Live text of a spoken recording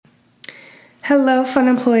Hello, fun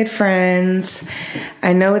employed friends.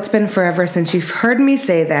 I know it's been forever since you've heard me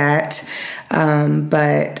say that,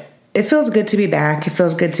 but it feels good to be back. It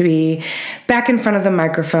feels good to be back in front of the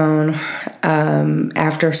microphone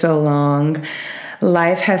after so long.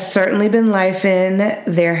 Life has certainly been lifing.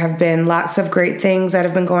 There have been lots of great things that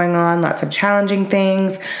have been going on, lots of challenging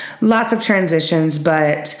things, lots of transitions,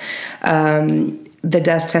 but the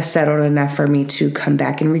dust has settled enough for me to come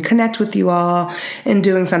back and reconnect with you all and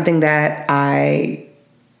doing something that I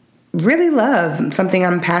really love, something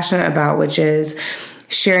I'm passionate about, which is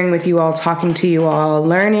sharing with you all, talking to you all,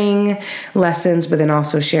 learning lessons, but then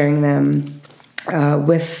also sharing them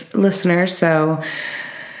with listeners. So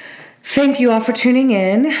thank you all for tuning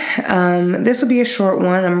in. This will be a short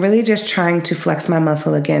one. I'm really just trying to flex my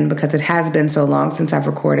muscle again because it has been so long since I've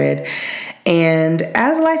recorded. And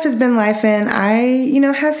as life has been lifing, I,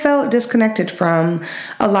 have felt disconnected from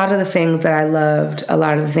a lot of the things that I loved, a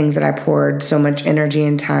lot of the things that I poured so much energy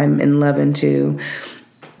and time and love into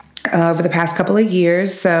over the past couple of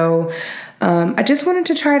years. So I just wanted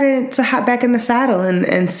to try to hop back in the saddle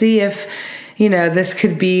and see if, this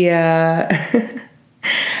could be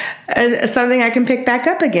something I can pick back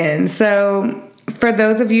up again. So for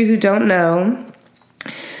those of you who don't know,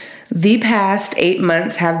 the past 8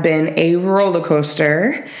 months have been a roller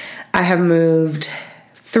coaster. I have moved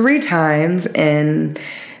 3 times in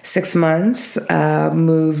 6 months.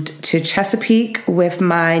 Moved to Chesapeake with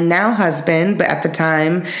my now husband, but at the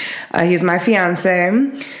time, he's my fiance.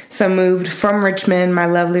 So moved from Richmond, my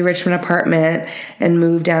lovely Richmond apartment, and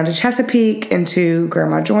moved down to Chesapeake into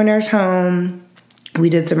Grandma Joyner's home. We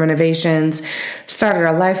did some renovations, started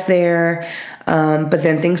our life there. But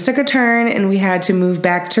then things took a turn and we had to move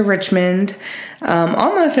back to Richmond,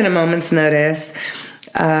 almost in a moment's notice.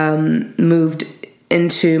 Moved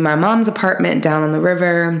into my mom's apartment down on the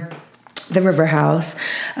river house.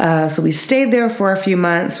 So we stayed there for a few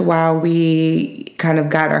months while we kind of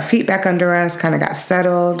got our feet back under us, kind of got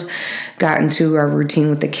settled, got into our routine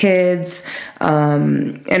with the kids.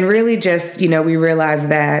 And really just, we realized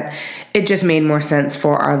that it just made more sense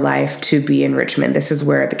for our life to be in Richmond. This is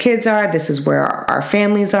where the kids are. This is where our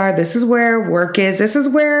families are. This is where work is. This is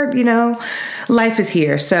where, life is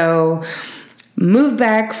here. So moved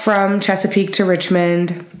back from Chesapeake to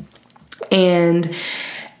Richmond. And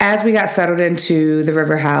as we got settled into the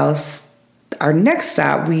river house, our next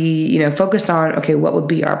stop, we, focused on, okay, what would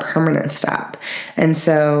be our permanent stop? And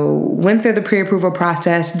so went through the pre-approval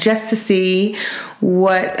process just to see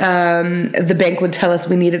what the bank would tell us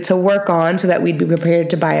we needed to work on so that we'd be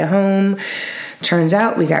prepared to buy a home. Turns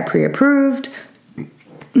out we got pre-approved.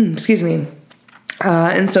 Excuse me.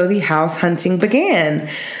 And so the house hunting began.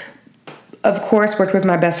 Of course, worked with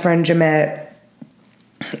my best friend, Jamette,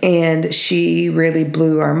 and she really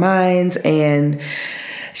blew our minds, and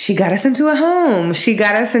she got us into a home. She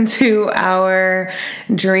got us into our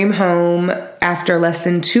dream home after less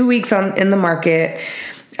than 2 weeks in the market.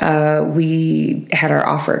 We had our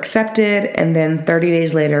offer accepted, and then 30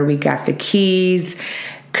 days later, we got the keys.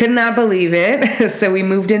 Could not believe it. So we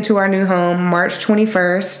moved into our new home March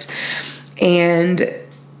 21st, and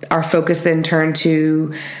our focus then turned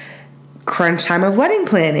to crunch time of wedding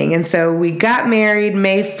planning. And so we got married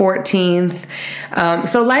May 14th.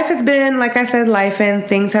 So life has been, like I said, life, and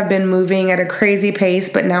things have been moving at a crazy pace,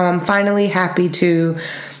 but now I'm finally happy to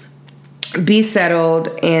be settled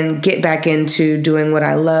and get back into doing what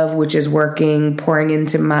I love, which is working, pouring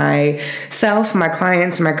into myself, my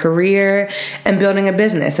clients, my career, and building a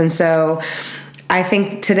business. And so I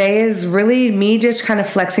think today is really me just kind of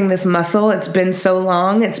flexing this muscle. It's been so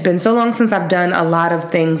long. It's been so long since I've done a lot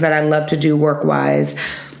of things that I love to do work-wise.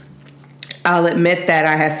 I'll admit that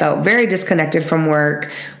I have felt very disconnected from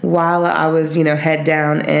work while I was, head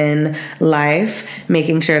down in life,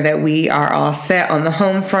 making sure that we are all set on the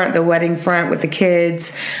home front, the wedding front with the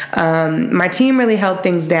kids. My team really held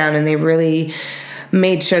things down, and they really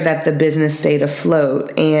made sure that the business stayed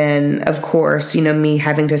afloat. And of course, me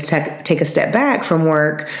having to take a step back from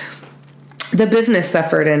work, the business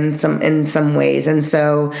suffered in some ways. And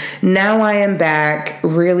so now I am back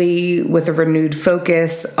really with a renewed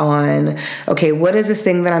focus on, okay, what is this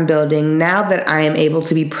thing that I'm building? Now that I am able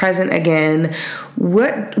to be present again,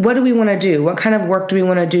 what do we want to do? What kind of work do we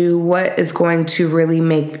want to do? What is going to really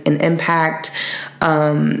make an impact?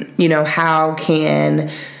 How can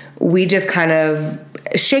we just kind of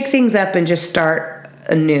shake things up and just start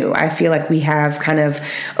anew? I feel like we have kind of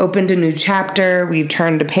opened a new chapter. We've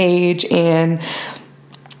turned a page, and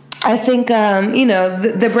I think,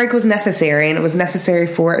 the break was necessary, and it was necessary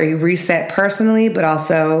for a reset personally, but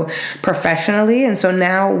also professionally. And so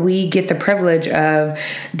now we get the privilege of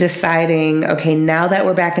deciding, okay, now that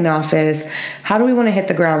we're back in office, how do we want to hit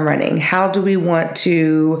the ground running? How do we want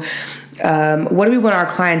to, what do we want our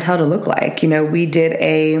clientele to look like? We did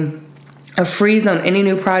a freeze on any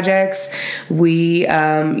new projects. We,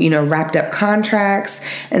 wrapped up contracts.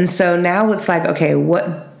 And so now it's like, okay,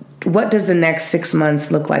 what does the next 6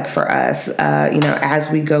 months look like for us?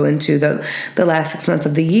 As we go into the last 6 months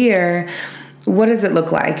of the year, what does it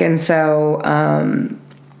look like? And so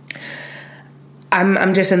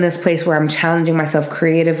I'm just in this place where I'm challenging myself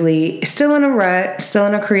creatively, still in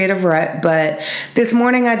a creative rut. But this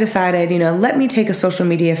morning I decided, let me take a social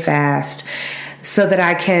media fast so that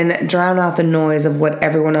I can drown out the noise of what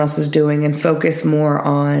everyone else is doing and focus more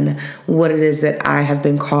on what it is that I have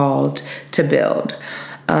been called to build.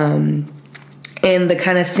 And the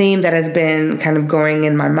kind of theme that has been kind of going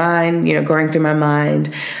in my mind, going through my mind,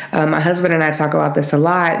 my husband and I talk about this a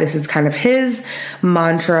lot. This is kind of his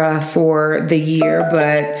mantra for the year,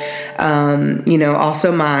 but,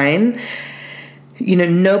 also mine,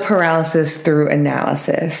 no paralysis through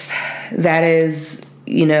analysis. That is,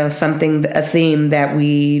 a theme that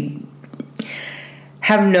we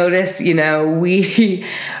have noticed, we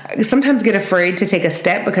sometimes get afraid to take a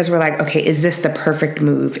step because we're like, okay, is this the perfect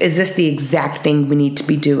move? Is this the exact thing we need to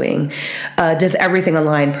be doing? Does everything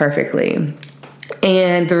align perfectly?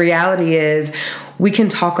 And the reality is we can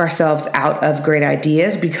talk ourselves out of great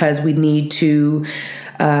ideas because we need to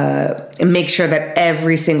make sure that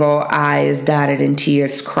every single I is dotted and T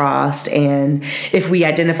is crossed. And if we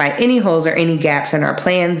identify any holes or any gaps in our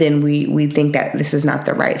plan, then we think that this is not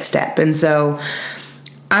the right step. And so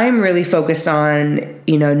I'm really focused on,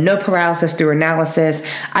 no paralysis through analysis.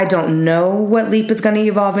 I don't know what LEAP is going to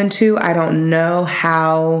evolve into. I don't know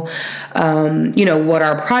how, what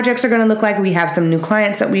our projects are going to look like. We have some new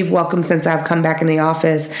clients that we've welcomed since I've come back in the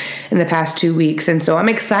office in the past 2 weeks. And so I'm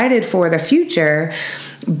excited for the future,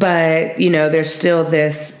 but, there's still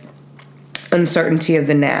this uncertainty of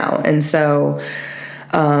the now. And so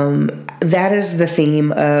that is the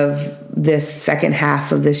theme of this second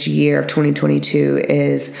half of this year of 2022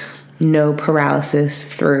 is no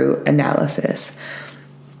paralysis through analysis.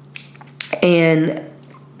 And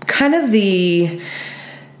kind of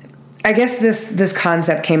I guess this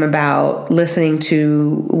concept came about listening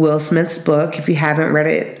to Will Smith's book. If you haven't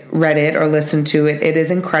read it or listened to it, it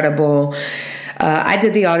is incredible. I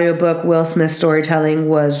did the audiobook. Will Smith's storytelling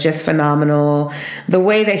was just phenomenal. The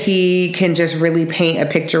way that he can just really paint a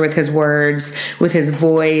picture with his words, with his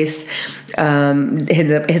voice,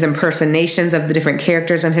 his impersonations of the different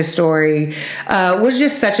characters in his story, was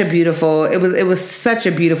just such a beautiful, it was such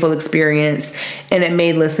a beautiful experience. And it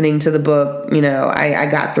made listening to the book, I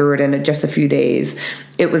got through it in just a few days.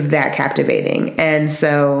 It was that captivating. And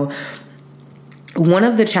so one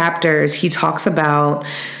of the chapters, he talks about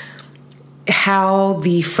how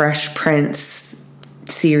the Fresh Prince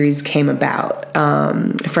series came about,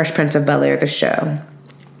 Fresh Prince of Bel-Air, the show.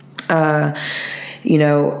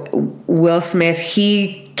 Will Smith,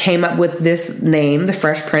 he came up with this name, the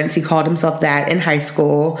Fresh Prince. He called himself that in high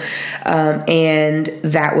school. And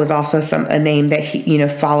that was also a name that he,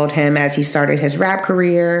 followed him as he started his rap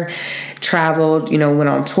career, traveled, went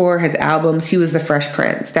on tour, his albums. He was the Fresh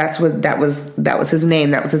Prince. That was his name.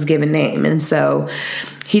 That was his given name. And so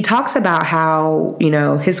he talks about how,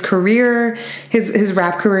 his career, his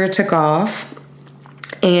rap career took off.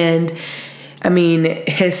 And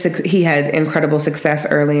he had incredible success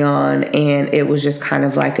early on, and it was just kind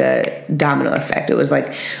of like a domino effect. It was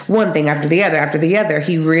like one thing after the other.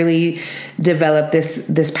 He really developed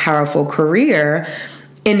this powerful career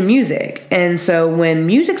in music. And so when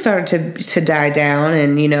music started to die down,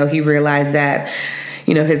 and, he realized that,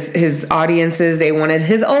 his audiences, they wanted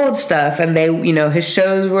his old stuff, and they, his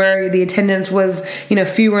shows where the attendance was,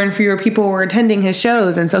 fewer and fewer people were attending his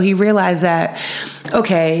shows. And so he realized that,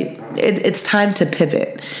 okay, it's time to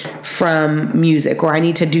pivot from music, or I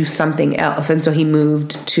need to do something else. And so he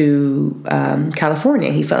moved to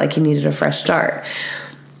California. He felt like he needed a fresh start.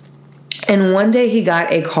 And one day he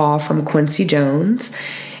got a call from Quincy Jones.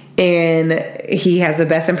 And he has the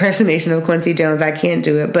best impersonation of Quincy Jones. I can't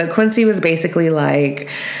do it. But Quincy was basically like,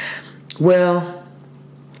 well,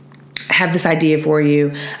 I have this idea for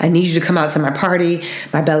you. I need you to come out to my party,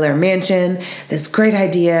 my Bel-Air mansion. This great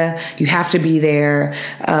idea. You have to be there.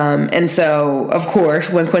 And so, of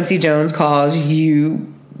course, when Quincy Jones calls,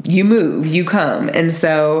 you move, you come. And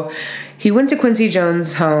so he went to Quincy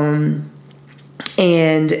Jones' home,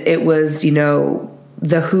 and it was,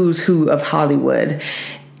 the who's who of Hollywood.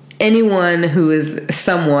 anyone who is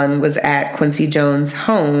someone was at Quincy Jones'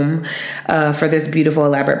 home for this beautiful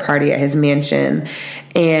elaborate party at his mansion.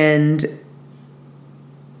 And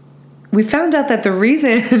we found out that the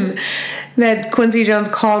reason that Quincy Jones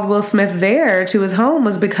called Will Smith there to his home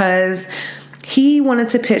was because he wanted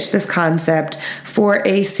to pitch this concept for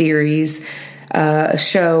a series, a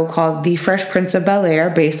show called The Fresh Prince of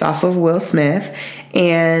Bel-Air, based off of Will Smith.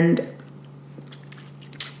 And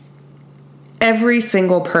every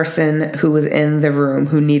single person who was in the room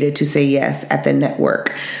who needed to say yes at the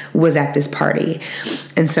network was at this party.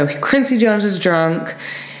 And so Quincy Jones is drunk.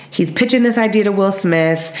 He's pitching this idea to Will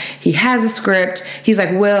Smith. He has a script. He's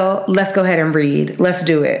like, Will, let's go ahead and read. Let's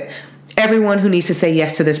do it. Everyone who needs to say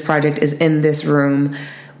yes to this project is in this room.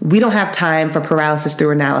 We don't have time for paralysis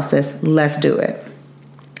through analysis. Let's do it.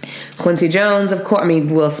 Quincy Jones, of course,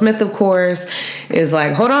 Will Smith, of course, is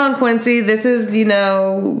like, hold on, Quincy, this is,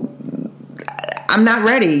 I'm not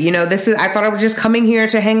ready. I thought I was just coming here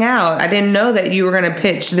to hang out. I didn't know that you were going to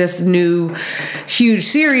pitch this new huge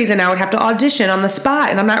series and I would have to audition on the spot,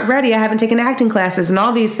 and I'm not ready. I haven't taken acting classes and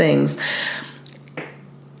all these things.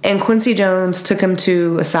 And Quincy Jones took him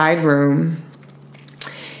to a side room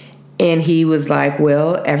and he was like,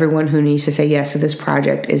 Will, everyone who needs to say yes to this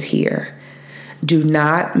project is here. Do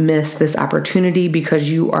not miss this opportunity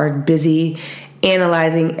because you are busy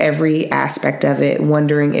analyzing every aspect of it,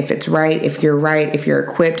 wondering if it's right, if you're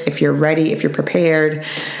equipped, if you're ready, if you're prepared.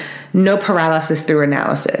 No paralysis through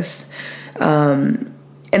analysis. And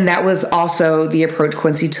that was also the approach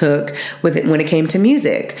Quincy took with it when it came to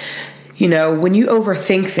music. When you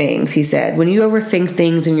overthink things, he said, when you overthink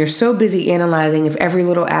things and you're so busy analyzing if every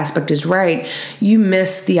little aspect is right, you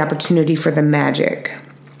miss the opportunity for the magic.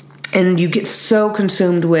 And you get so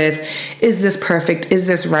consumed with, is this perfect? Is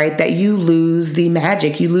this right? That you lose the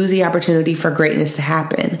magic. You lose the opportunity for greatness to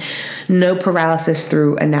happen. No paralysis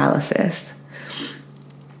through analysis.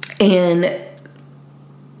 And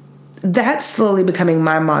that's slowly becoming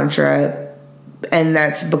my mantra. And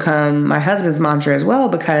that's become my husband's mantra as well,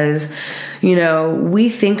 because, we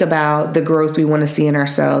think about the growth we want to see in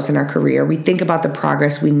ourselves, in our career. We think about the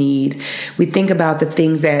progress we need. We think about the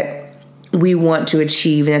things that we want to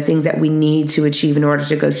achieve and the things that we need to achieve in order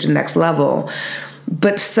to go to the next level.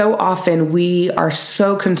 But so often we are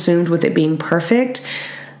so consumed with it being perfect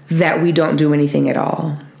that we don't do anything at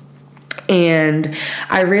all. And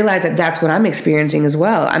I realize that that's what I'm experiencing as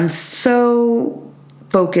well. I'm so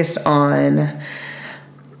focused on,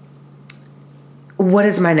 what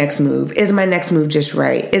is my next move? Is my next move just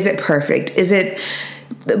right? Is it perfect? Is it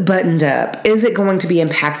buttoned up? Is it going to be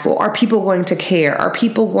impactful? Are people going to care? Are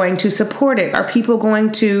people going to support it? Are people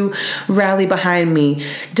going to rally behind me?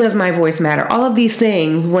 Does my voice matter? All of these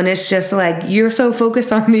things, when it's just like you're so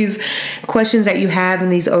focused on these questions that you have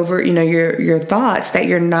and these your thoughts, that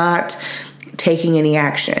you're not taking any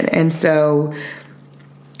action. And so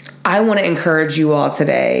I want to encourage you all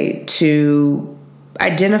today to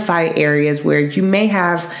identify areas where you may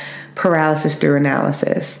have paralysis through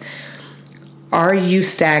analysis. Are you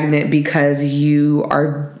stagnant because you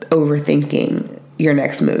are overthinking your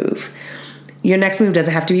next move? Your next move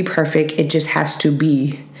doesn't have to be perfect. It just has to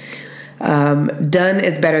be. Done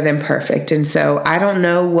is better than perfect. And so I don't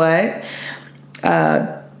know what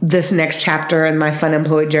this next chapter in my Fun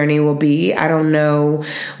Employed journey will be. I don't know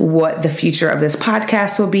what the future of this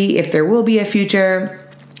podcast will be, if there will be a future.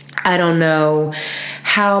 I don't know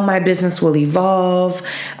how my business will evolve,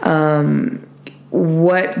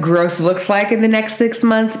 what growth looks like in the next 6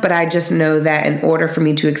 months, but I just know that in order for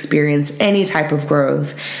me to experience any type of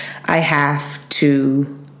growth, I have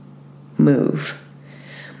to move.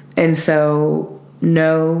 And so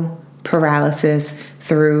no paralysis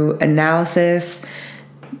through analysis.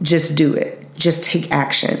 Just do it. Just take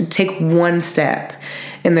action. Take one step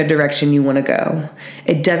in the direction you want to go.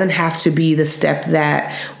 It doesn't have to be the step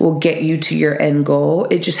that will get you to your end goal.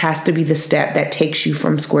 It just has to be the step that takes you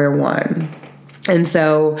from square one. And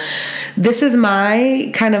so this is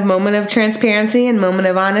my kind of moment of transparency and moment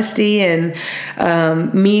of honesty, and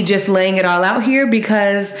me just laying it all out here,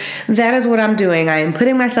 because that is what I'm doing. I am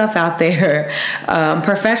putting myself out there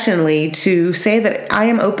professionally to say that I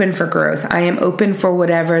am open for growth. I am open for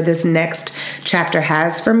whatever this next chapter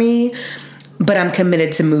has for me, but I'm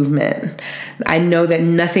committed to movement. I know that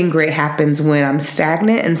nothing great happens when I'm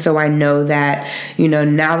stagnant. And so I know that,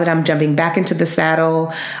 now that I'm jumping back into the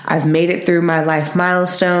saddle, I've made it through my life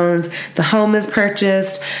milestones. The home is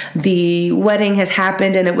purchased. The wedding has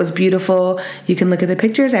happened and it was beautiful. You can look at the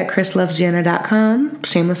pictures at chrislovesgianna.com.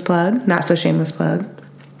 Shameless plug, not so shameless plug.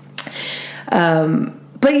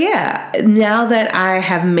 But yeah, now that I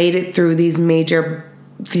have made it through these major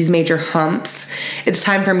these major humps. It's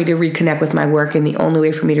time for me to reconnect with my work, and the only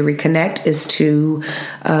way for me to reconnect is to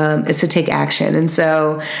take action. And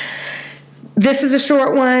so this is a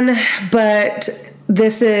short one, but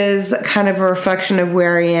this is kind of a reflection of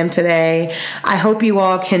where I am today. I hope you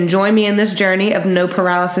all can join me in this journey of no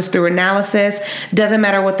paralysis through analysis. Doesn't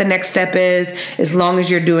matter what the next step is, as long as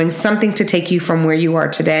you're doing something to take you from where you are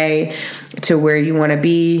today to where you want to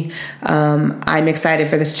be. I'm excited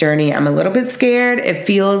for this journey. I'm a little bit scared. It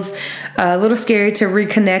feels a little scary to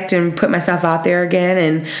reconnect and put myself out there again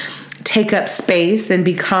and take up space and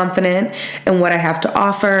be confident in what I have to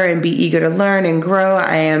offer and be eager to learn and grow.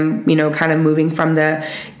 I am, kind of moving from the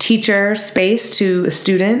teacher space to a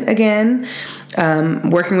student again,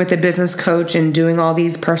 working with a business coach and doing all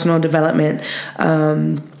these personal development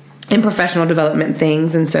and professional development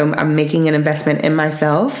things. And so I'm making an investment in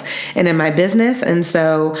myself and in my business. And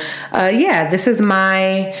so, this is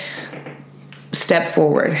my step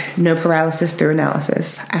forward. No paralysis through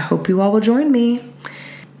analysis. I hope you all will join me.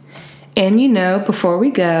 And before we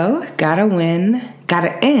go, gotta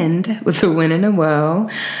end with a win and a woe.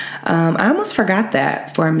 I almost forgot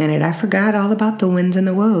that for a minute. I forgot all about the wins and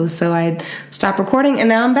the woes. So I stopped recording and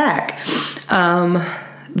now I'm back.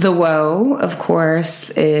 The woe, of course,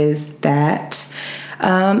 is that,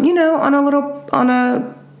 in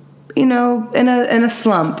a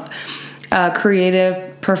slump,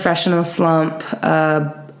 creative, professional slump,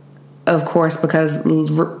 of course, because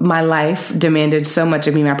my life demanded so much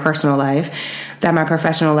of me, my personal life, that my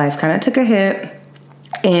professional life kind of took a hit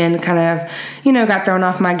and kind of, got thrown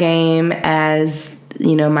off my game as,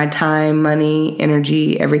 my time, money,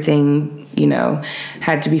 energy, everything,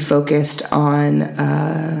 had to be focused on,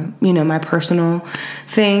 my personal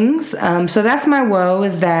things. So that's my woe,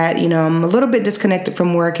 is that, I'm a little bit disconnected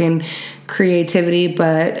from work and creativity,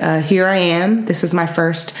 but here I am. This is my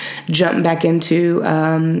first jump back into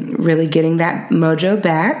really getting that mojo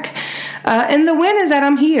back. And the win is that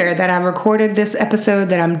I'm here, that I've recorded this episode,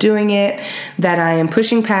 that I'm doing it, that I am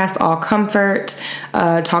pushing past all comfort.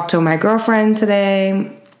 Talked to my girlfriend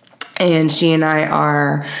today, and she and I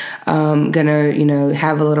are gonna,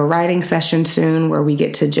 have a little writing session soon where we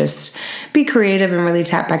get to just be creative and really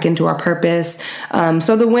tap back into our purpose.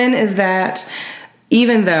 So the win is that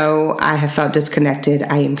even though I have felt disconnected,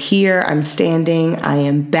 I am here, I'm standing, I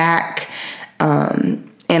am back, and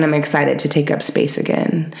I'm excited to take up space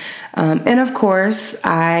again. And of course,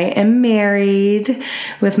 I am married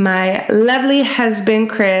with my lovely husband,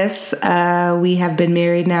 Chris. We have been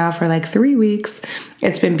married now for like 3 weeks.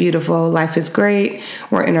 It's been beautiful. Life is great.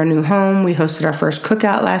 We're in our new home. We hosted our first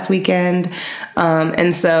cookout last weekend.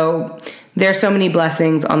 And so there's so many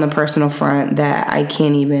blessings on the personal front that I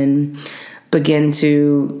can't even begin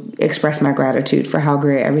to express my gratitude for how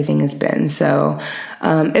great everything has been. So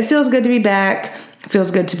it feels good to be back. It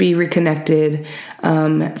feels good to be reconnected.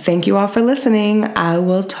 Thank you all for listening. I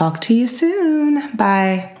will talk to you soon.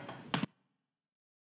 Bye.